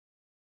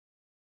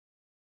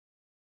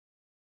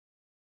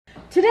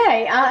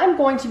Today I am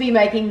going to be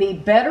making the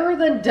Better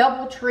Than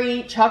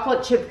Doubletree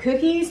Chocolate Chip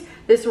Cookies.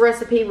 This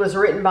recipe was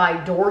written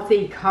by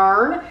Dorothy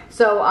Kern,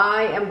 so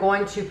I am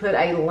going to put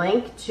a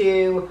link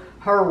to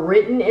her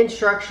written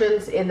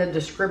instructions in the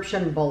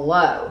description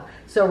below.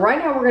 So right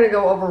now we're going to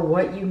go over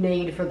what you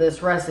need for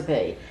this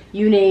recipe.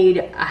 You need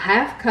a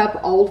half cup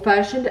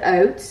old-fashioned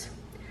oats,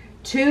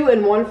 2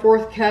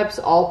 1/4 cups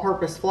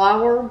all-purpose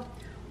flour,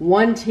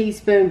 1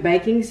 teaspoon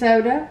baking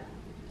soda,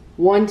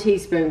 1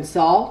 teaspoon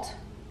salt,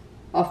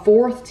 a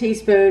 1/4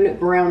 teaspoon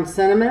ground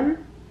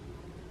cinnamon,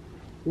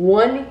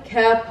 1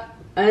 cup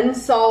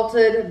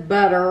unsalted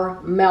butter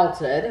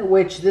melted,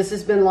 which this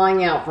has been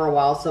lying out for a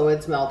while, so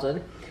it's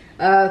melted,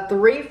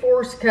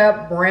 3/4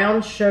 cup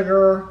brown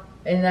sugar,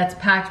 and that's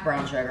packed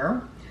brown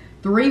sugar,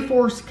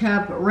 3/4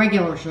 cup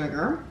regular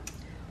sugar,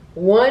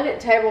 1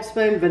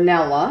 tablespoon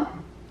vanilla,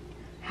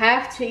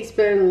 1/2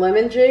 teaspoon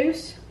lemon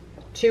juice,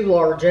 2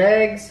 large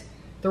eggs,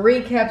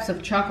 3 cups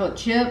of chocolate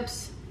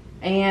chips,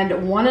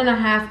 and 1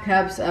 1/2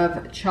 cups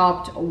of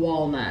chopped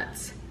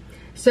walnuts.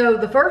 So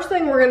the first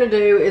thing we're going to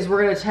do is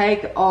we're going to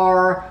take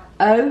our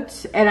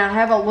oats, and I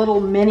have a little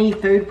mini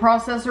food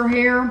processor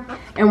here,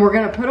 and we're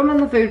going to put them in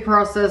the food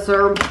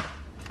processor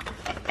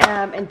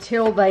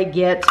until they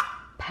get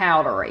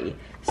powdery.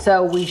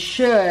 So we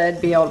should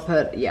be able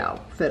to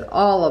fit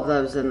all of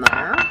those in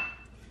there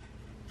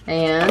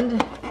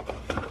and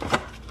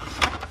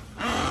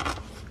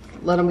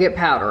let them get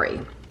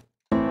powdery.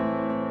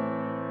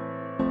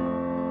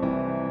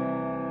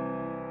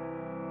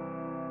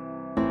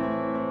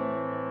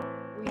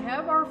 We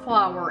have our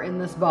flour in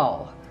this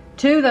bowl.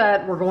 To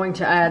that, we're going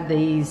to add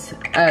these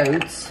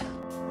oats.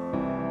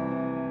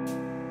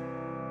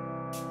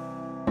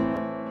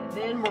 And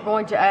then we're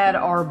going to add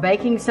our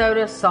baking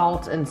soda,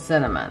 salt, and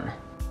cinnamon.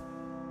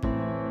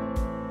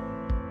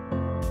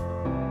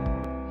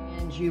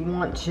 And you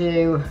want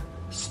to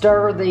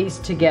stir these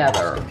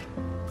together,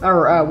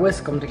 or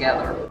whisk them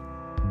together.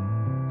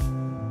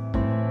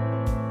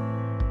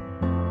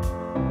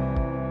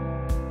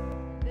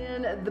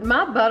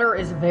 My butter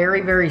is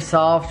very, very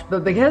soft,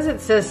 but because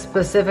it says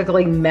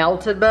specifically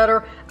melted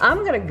butter,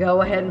 I'm gonna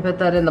go ahead and put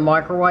that in the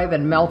microwave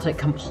and melt it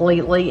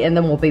completely, and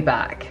then we'll be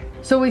back.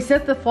 So we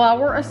set the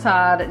flour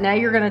aside. Now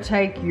you're gonna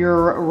take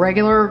your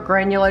regular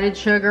granulated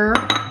sugar,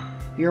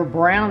 your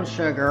brown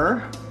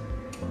sugar,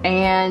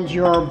 and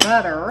your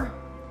butter,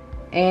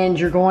 and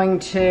you're going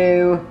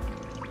to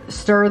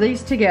stir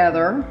these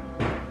together.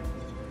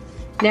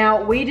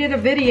 Now, we did a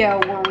video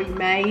where we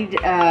made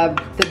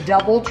the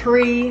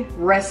Doubletree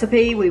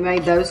recipe. We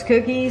made those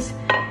cookies,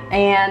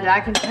 and I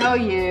can tell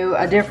you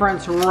a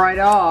difference right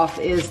off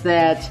is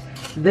that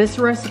this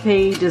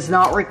recipe does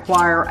not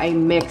require a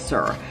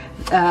mixer.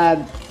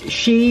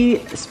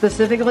 She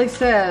specifically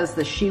says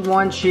that she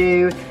wants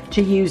you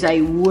to use a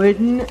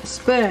wooden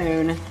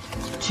spoon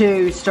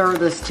to stir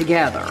this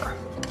together.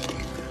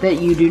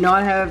 That you do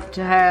not have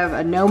to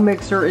have, no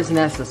mixer is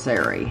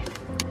necessary.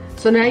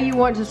 So now you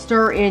want to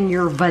stir in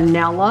your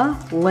vanilla,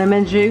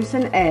 lemon juice,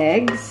 and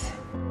eggs.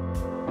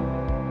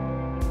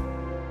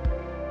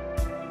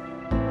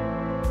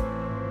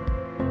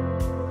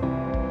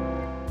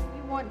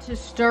 You want to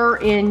stir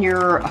in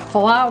your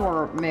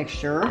flour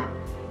mixture.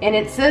 And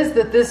it says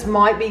that this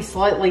might be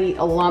slightly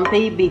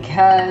lumpy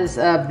because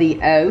of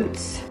the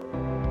oats.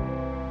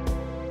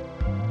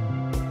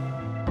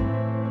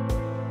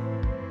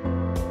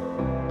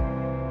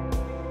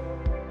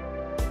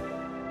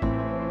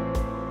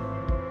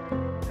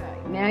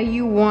 Now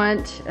you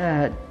want,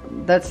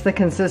 that's the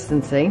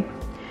consistency.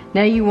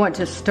 Now you want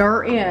to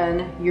stir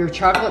in your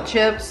chocolate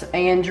chips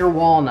and your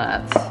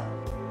walnuts.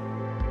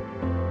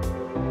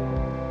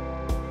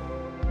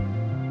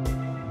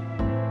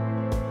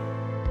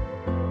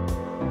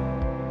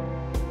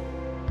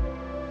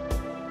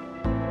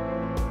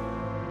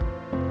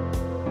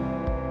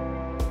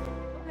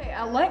 Okay,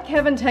 I'll let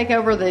Kevin take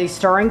over the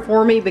stirring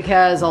for me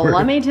because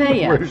let me tell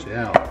you,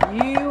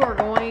 you are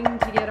going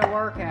to get a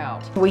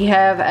workout. We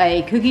have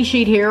a cookie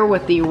sheet here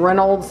with the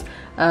Reynolds,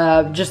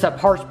 just a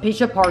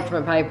piece of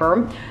parchment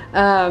paper,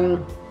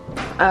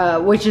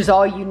 which is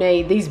all you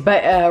need. These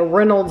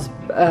Reynolds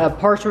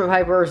parchment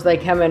papers, they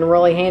come in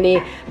really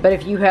handy, but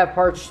if you have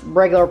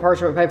regular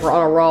parchment paper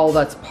on a roll,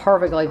 that's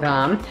perfectly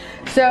fine.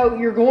 So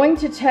you're going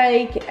to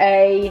take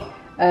a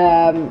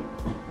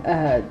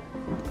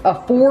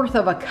 1/4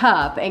 of a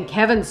cup, and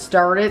Kevin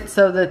stirred it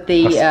so that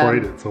I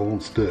sprayed it so it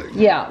won't stick.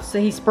 Yeah, so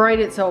he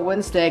sprayed it so it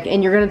wouldn't stick,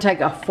 and you're going to take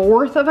a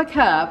 1/4 of a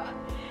cup,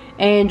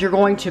 and you're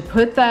going to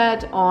put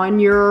that on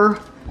your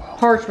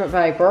parchment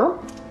paper.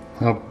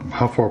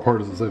 How far apart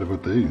does it say to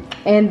put these?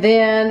 And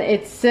then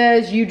it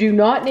says you do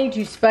not need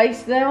to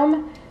space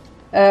them.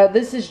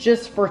 This is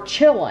just for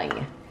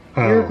chilling.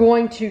 You're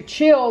going to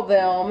chill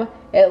them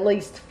at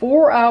least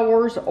 4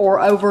 hours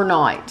or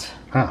overnight.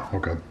 Ah,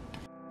 okay.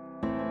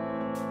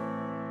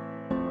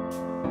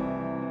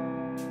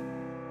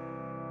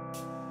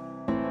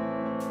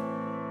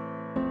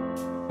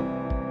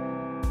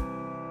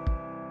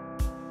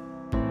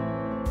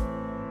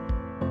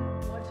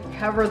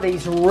 cover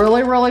these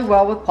really, really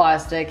well with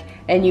plastic,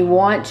 and you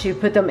want to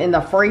put them in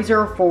the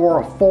freezer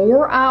for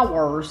 4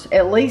 hours,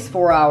 at least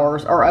 4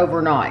 hours, or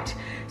overnight.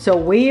 So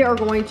we are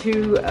going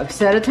to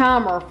set a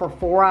timer for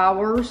 4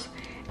 hours,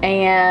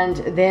 and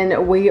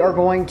then we are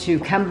going to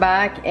come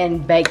back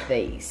and bake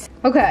these.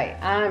 Okay,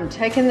 I'm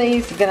taking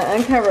these, gonna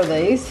uncover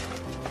these.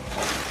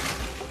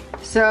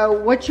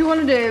 So what you want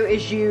to do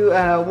is you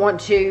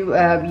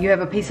you have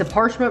a piece of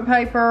parchment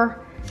paper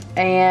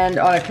and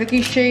on a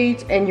cookie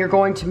sheet, and you're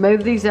going to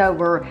move these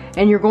over,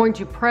 and you're going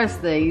to press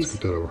these.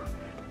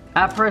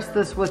 I pressed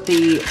this with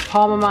the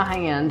palm of my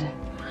hand.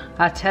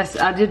 I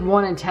did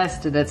one and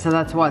tested it, so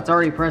that's why it's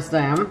already pressed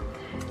down.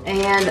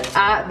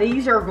 And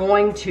these are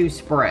going to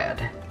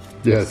spread.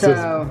 Yeah, it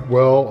says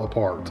well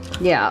apart.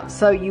 Yeah,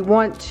 so you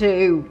want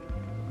to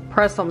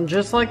press them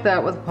just like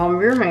that with the palm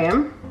of your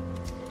hand.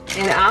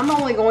 And I'm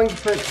only going to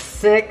put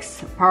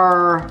 6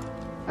 per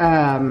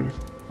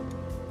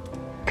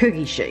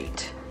cookie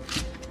sheet.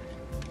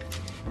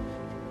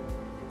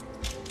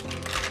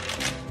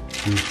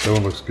 That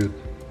one looks good.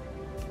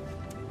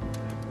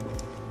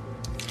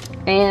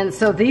 And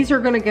so these are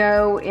gonna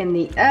go in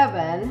the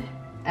oven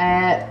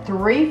at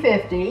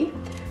 350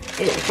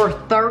 for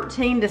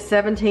 13 to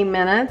 17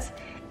 minutes.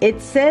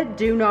 It said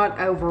do not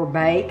over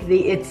bake.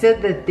 It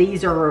said that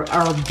these are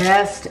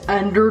best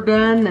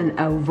underdone than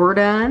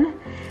overdone.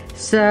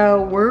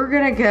 So we're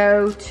gonna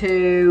go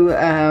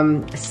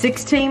to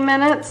 16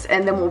 minutes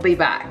and then we'll be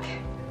back.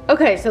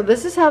 Okay, so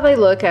this is how they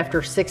look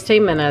after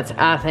 16 minutes.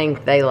 I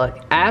think they look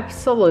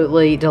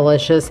absolutely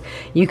delicious.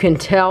 You can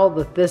tell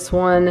that this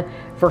one,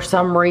 for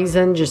some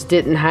reason, just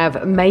didn't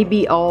have,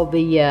 maybe all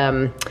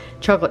the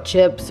chocolate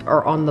chips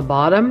are on the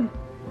bottom.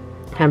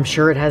 I'm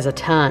sure it has a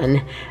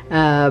ton,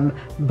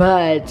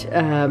 but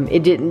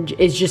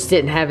it just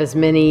didn't have as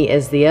many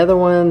as the other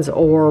ones,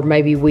 or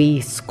maybe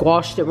we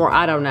squashed it more,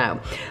 I don't know.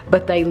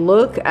 But they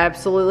look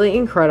absolutely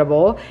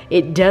incredible.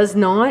 It does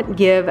not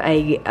give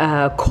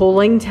a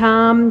cooling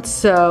time,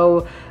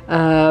 so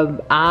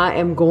I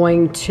am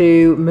going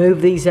to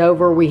move these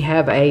over. We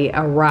have a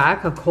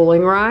rack, a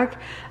cooling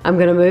rack. I'm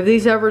gonna move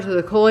these over to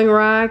the cooling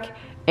rack,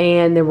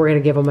 and then we're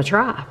gonna give them a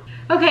try.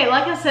 Okay,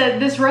 like I said,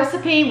 this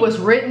recipe was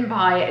written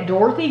by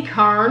Dorothy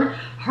Kern.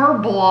 Her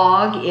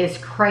blog is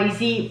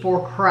Crazy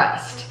For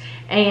Crust.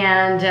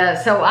 And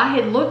so I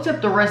had looked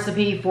up the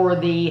recipe for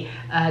the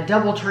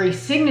Doubletree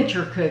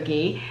signature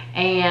cookie,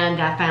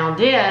 and I found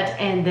it,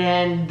 and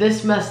then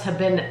this must have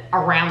been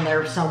around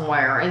there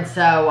somewhere, and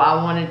so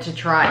I wanted to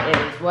try it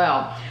as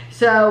well.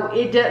 So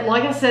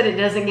like I said, it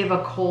doesn't give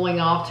a cooling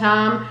off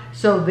time,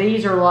 so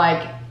these are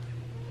like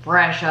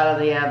fresh out of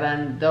the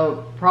oven.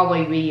 They'll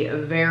probably be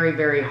very,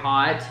 very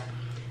hot.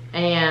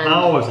 And I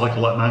always like to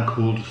let mine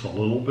cool just a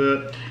little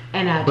bit.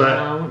 And I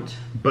don't.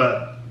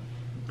 But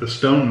the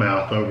stone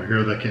mouth over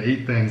here that can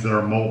eat things that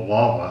are molten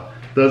lava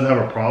doesn't have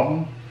a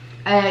problem.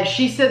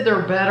 She said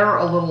they're better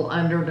a little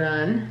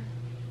underdone.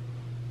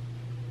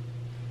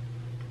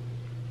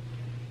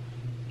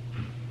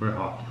 Very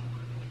hot.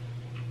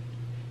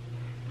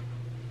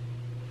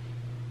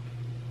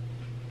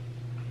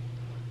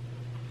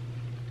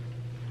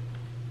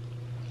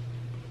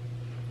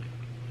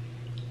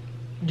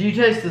 Do you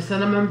taste the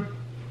cinnamon?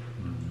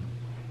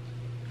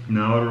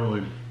 No, I don't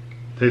really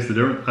taste the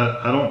difference.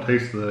 I don't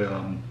taste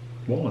the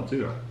walnuts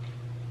either.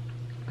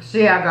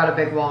 See, I got a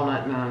big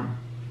walnut now.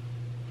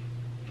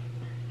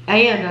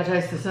 And I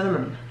taste the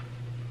cinnamon.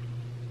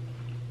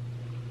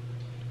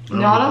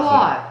 Not a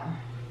lot.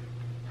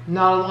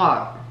 Not a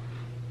lot.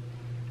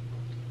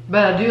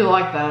 But I do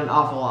like that an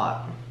awful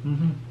lot.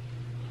 Mm-hmm.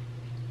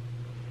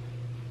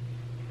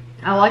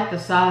 I like the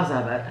size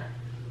of it.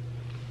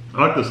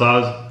 I like the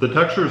size. The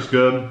texture is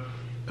good.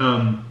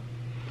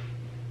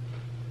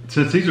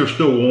 Since these are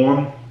still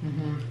warm,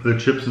 the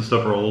chips and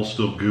stuff are a little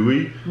still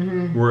gooey.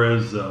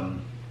 Whereas, I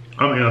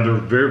mean, they're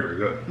very, very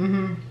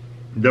good.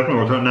 Definitely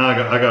worth it. Now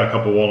I got a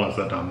couple walnuts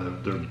that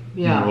time.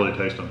 You can really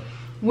taste them.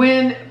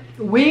 When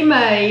we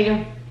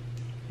made,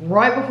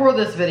 right before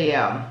this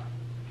video,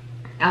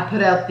 I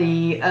put out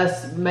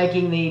us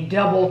making the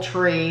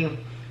Doubletree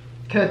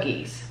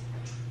cookies.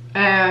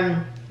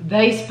 And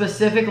they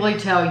specifically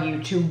tell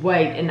you to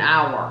wait an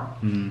hour.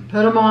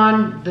 Put them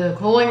on the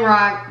cooling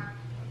rack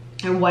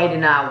and wait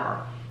an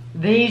hour.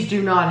 These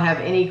do not have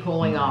any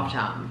cooling off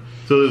time.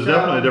 So there's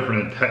definitely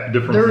a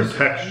difference in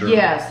texture.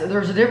 Yes,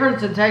 there's a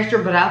difference in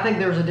texture, but I think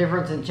there's a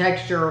difference in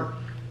texture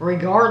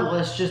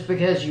regardless, just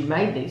because you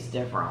made these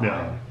differently.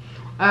 Yeah.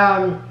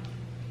 So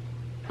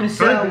I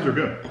think these are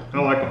good.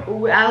 I like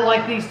them. I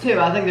like these too.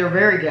 I think they're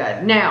very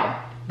good.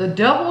 Now, the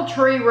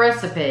Doubletree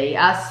recipe,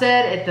 I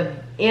said at the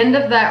end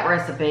of that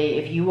recipe,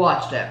 if you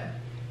watched it,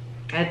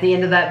 at the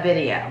end of that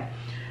video,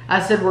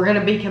 I said we're going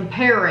to be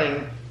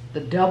comparing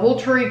the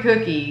Doubletree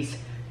cookies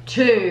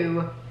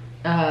to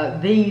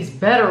these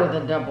better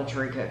than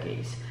Doubletree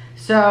cookies.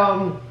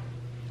 So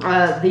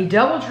the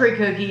Doubletree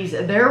cookies,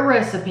 their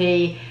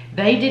recipe,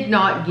 they did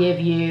not give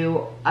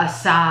you a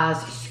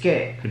size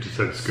scoop. It just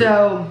said scoop.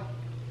 So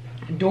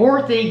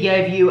Dorothy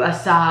gave you a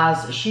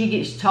size.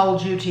 She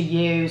told you to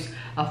use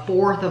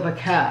 1/4 of a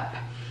cup.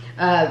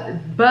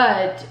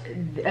 But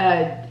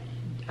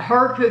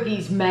her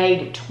cookies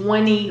made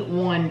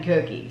 21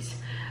 cookies.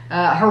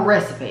 Her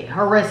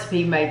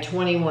recipe made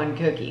 21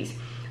 cookies.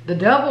 The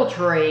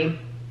Doubletree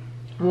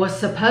was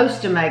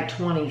supposed to make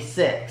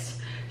 26.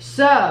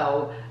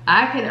 So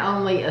I can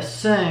only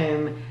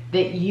assume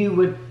that you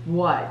would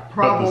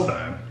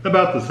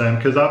About the same,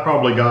 because I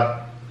probably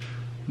got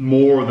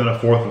more than a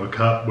fourth of a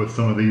cup with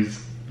some of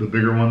these, the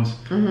bigger ones.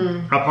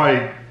 I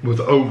probably was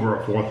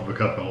over a fourth of a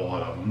cup in a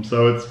lot of them.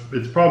 So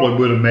it's probably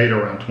would have made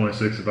around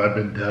 26 if I'd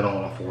been dead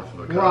on a fourth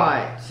of a cup.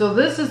 Right. So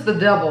this is the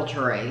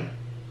Doubletree.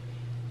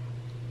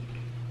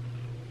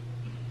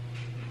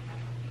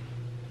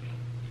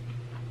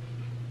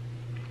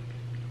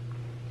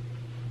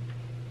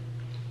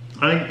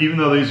 I think even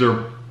though these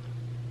are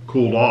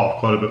cooled off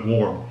quite a bit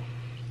more,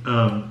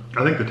 I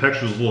think the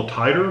texture is a little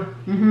tighter.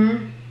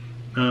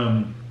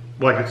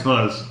 Like it's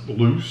not as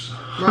loose.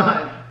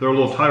 Right. They're a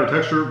little tighter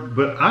texture,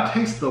 but I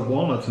taste the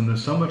walnuts in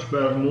this so much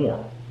better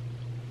more.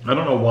 I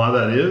don't know why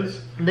that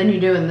is. Then you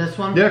do in this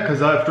one? Yeah,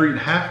 because after eating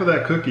half of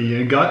that cookie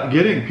and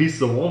getting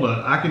pieces of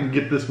walnut, I can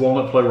get this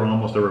walnut flavor on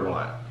almost every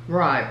bite.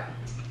 Right.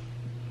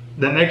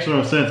 That makes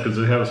no sense because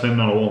they have the same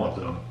amount of walnuts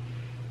in them.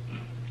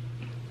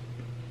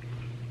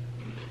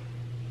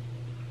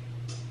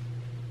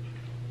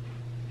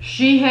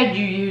 She had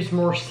you use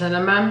more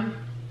cinnamon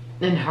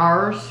in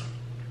hers.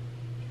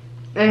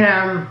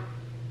 And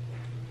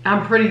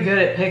I'm pretty good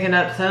at picking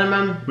up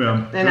cinnamon.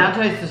 Yeah. And I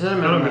taste the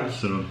cinnamon. I don't get the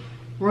cinnamon.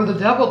 Where the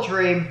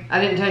Doubletree, I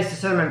didn't taste the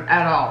cinnamon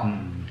at all.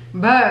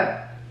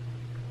 But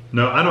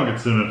no, I don't get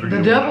cinnamon for the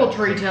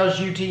Doubletree tells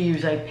you to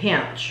use a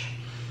pinch.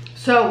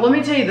 So let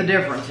me tell you the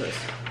differences.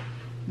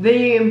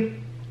 The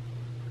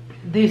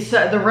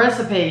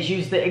recipes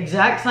use the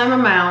exact same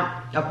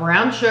amount of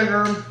brown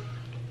sugar.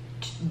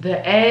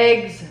 The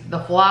eggs, the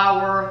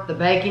flour, the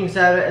baking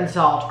soda, and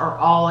salt are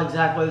all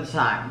exactly the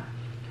same.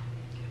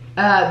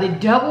 The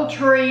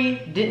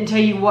Doubletree didn't tell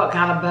you what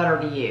kind of butter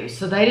to use.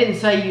 So they didn't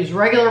say use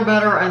regular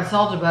butter,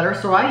 unsalted butter.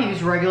 So I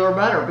used regular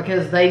butter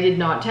because they did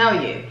not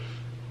tell you.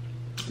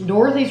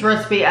 Dorothy's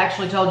recipe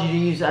actually told you to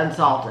use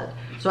unsalted.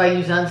 So I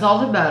used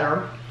unsalted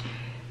butter.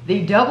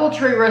 The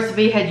Doubletree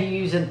recipe had you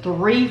using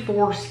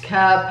 3/4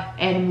 cup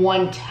and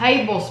 1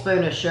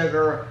 tablespoon of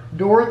sugar.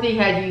 Dorothy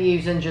had you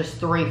using just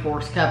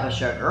 3/4 cup of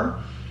sugar.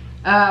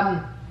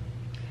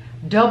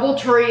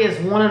 Doubletree is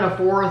 1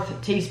 1/4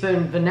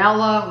 teaspoon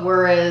vanilla,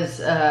 whereas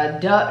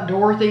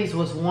Dorothy's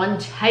was 1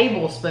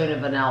 tablespoon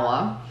of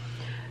vanilla.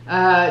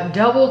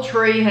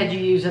 Doubletree had you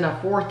using a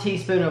 1/4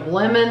 teaspoon of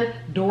lemon.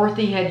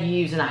 Dorothy had you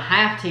using a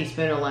 1/2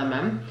 teaspoon of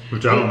lemon.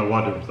 Which I don't know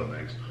what difference that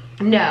makes.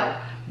 No,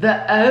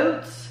 the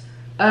oats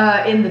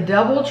in the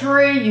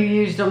Doubletree, you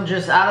used them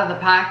just out of the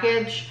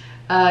package.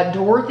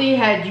 Dorothy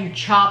had you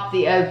chop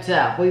the oats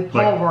up. We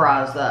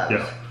pulverized those.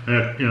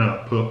 Yeah, in a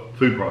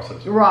food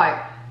processor. Right.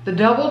 The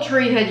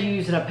Doubletree had you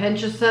using a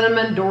pinch of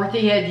cinnamon.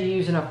 Dorothy had you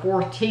using a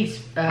 4th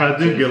teaspoon. I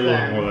did get a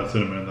little more of that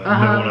cinnamon in that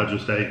one I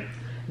just ate.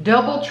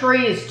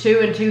 Doubletree is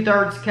 2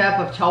 2/3 cup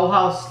of Toll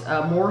House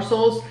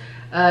morsels.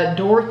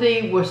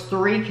 Dorothy was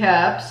 3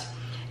 cups.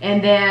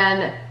 And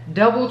then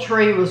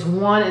Doubletree was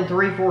 1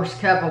 3/4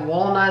 cup of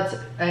walnuts,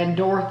 and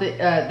Dorothy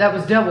that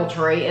was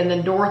Doubletree, and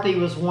then Dorothy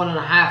was 1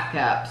 1/2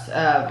 cups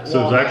of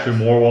so there's actually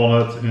more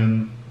walnuts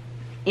in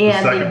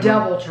the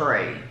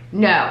Doubletree.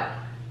 No,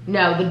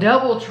 the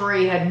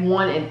Doubletree had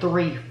 1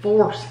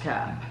 3/4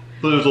 cup.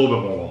 So there's a little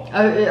bit more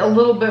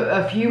walnuts.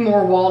 A few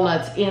more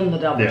walnuts in the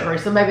Doubletree.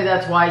 So maybe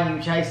that's why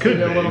you tasted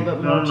it a little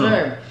bit more too.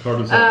 It's hard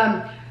to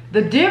say.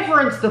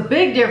 The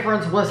big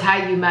difference was how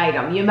you made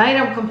them. You made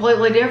them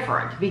completely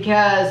different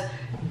because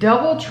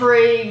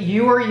Doubletree,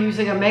 you are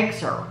using a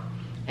mixer.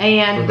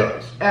 And the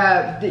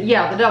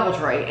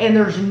Doubletree, and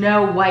there's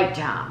no wait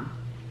time.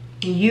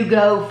 You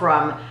go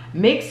from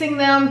mixing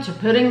them to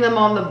putting them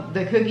on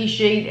the cookie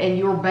sheet, and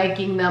you're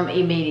baking them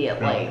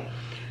immediately.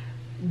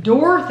 Yeah.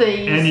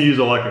 Dorothy's... And you use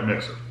an electric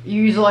mixer.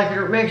 You use an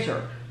electric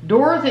mixer.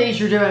 Dorothy's,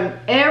 you're doing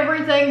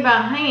everything by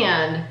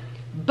hand,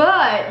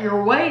 but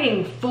you're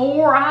waiting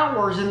 4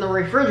 hours in the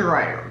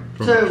refrigerator.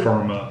 To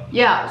firm up.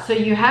 Yeah, so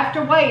you have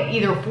to wait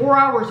either 4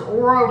 hours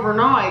or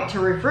overnight to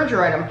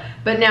refrigerate them.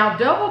 But now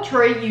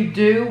Doubletree, you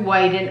do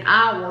wait an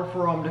hour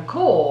for them to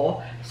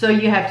cool. So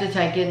you have to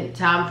take in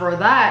time for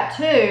that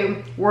too.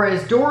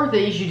 Whereas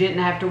Dorothy's, you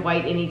didn't have to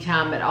wait any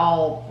time at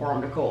all for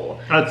them to cool.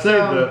 I'd say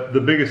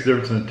the biggest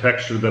difference in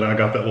texture that I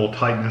got that little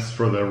tightness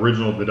for the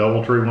original, the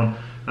Doubletree one,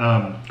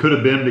 could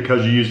have been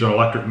because you used an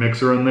electric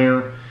mixer in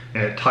there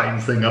and it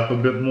tightens things up a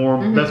bit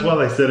more. That's why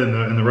they said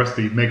in the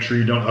recipe, make sure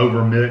you don't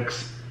over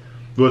mix.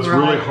 Well, it's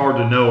really hard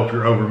to know if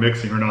you're over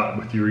mixing or not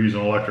if you're using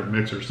an electric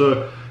mixer.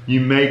 So you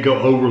may go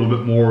over a little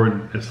bit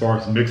more as far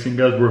as mixing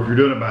goes, where if you're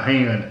doing it by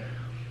hand,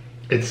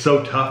 it's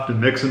so tough to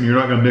mix them, you're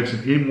not gonna mix it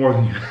any more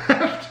than you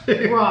have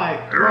to. Right.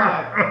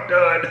 I'm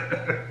done.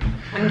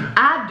 And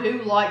I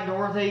do like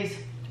Dorothy's.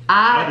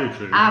 I do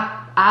too.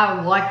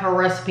 I like her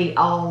recipe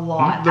a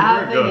lot.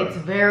 I think it's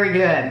very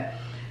good.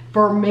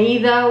 For me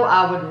though,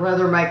 I would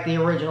rather make the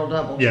original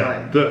Doubletree.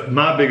 Yeah,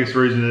 my biggest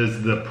reason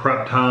is the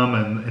prep time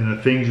and the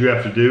things you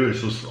have to do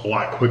is just a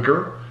lot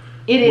quicker.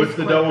 It is with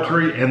the quicker.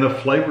 Doubletree, and the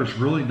flavor's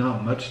really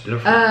not much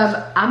different.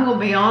 I'm gonna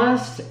be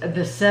honest.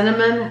 The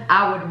cinnamon,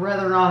 I would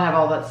rather not have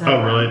all that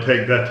cinnamon. Oh,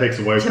 really? That takes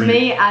away To from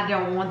me, you? I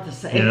don't want the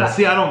cinnamon. Yeah.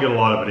 See, I don't get a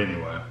lot of it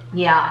anyway.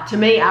 Yeah, to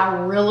me, I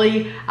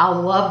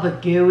love the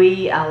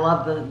gooey. I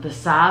love the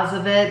size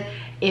of it.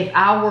 If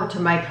I were to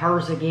make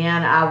hers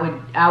again,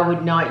 I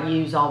would not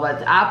use all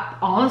that.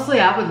 Honestly,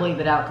 I would leave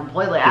it out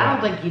completely. Yeah. I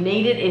don't think you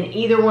need it in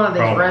either one of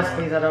these Probably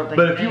recipes. not. I don't think.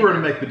 But if you were to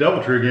make the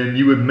Doubletree again,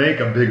 you would make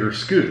a bigger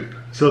scoop.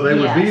 So they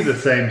would be the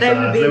same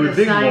size. They would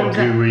be more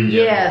gooey.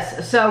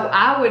 Yes. So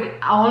I would,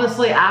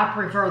 honestly, I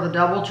prefer the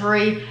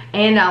Doubletree,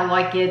 and I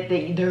like it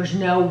that there's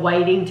no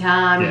waiting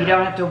time. Yeah. You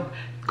don't have to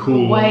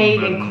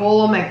Wait and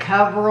cool them and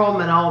cover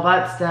them and all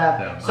that stuff.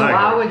 Yeah, so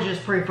I would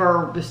just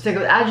prefer to stick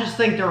with, I just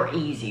think they're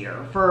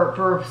easier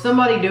for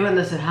somebody doing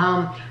this at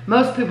home.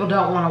 Most people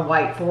don't want to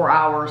wait 4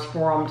 hours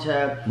for them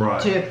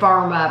to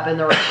firm up in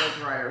the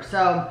refrigerator.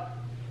 So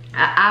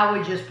I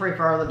would just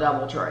prefer the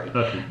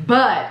Doubletree.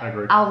 But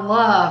I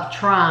love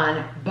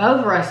trying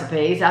both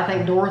recipes. I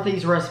think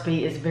Dorothy's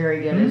recipe is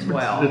very good as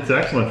well. It's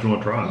excellent if you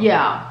want to try it.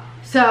 Yeah.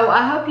 So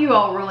I hope you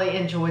all really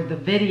enjoyed the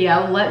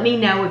video. Let me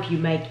know if you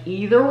make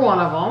either one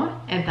of them.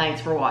 And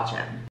thanks for watching.